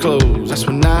close, that's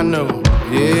when I know.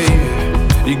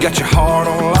 Yeah, you got your heart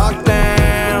on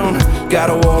lockdown. Got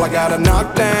a wall I gotta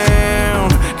knock down.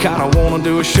 Kinda wanna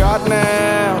do a shot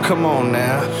now. Come on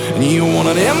now. And you one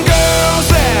of them girls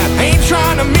that ain't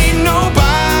trying to meet nobody.